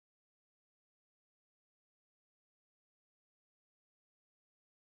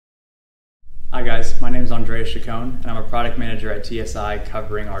Hi guys, my name is Andreas Chacon and I'm a product manager at TSI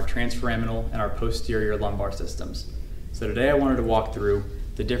covering our transforaminal and our posterior lumbar systems. So today I wanted to walk through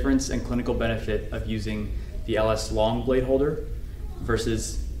the difference and clinical benefit of using the LS long blade holder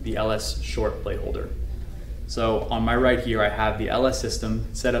versus the LS short blade holder. So on my right here I have the LS system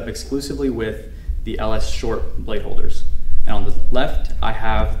set up exclusively with the LS short blade holders. And on the left I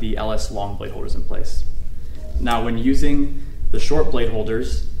have the LS long blade holders in place. Now when using the short blade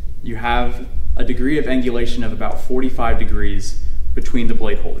holders, you have a degree of angulation of about 45 degrees between the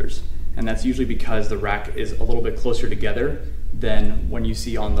blade holders. And that's usually because the rack is a little bit closer together than when you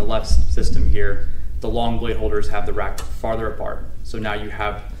see on the left system here, the long blade holders have the rack farther apart. So now you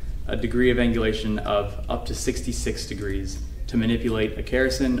have a degree of angulation of up to 66 degrees to manipulate a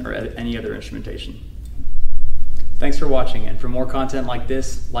Kerrison or any other instrumentation. Thanks for watching, and for more content like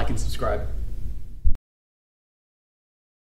this, like and subscribe.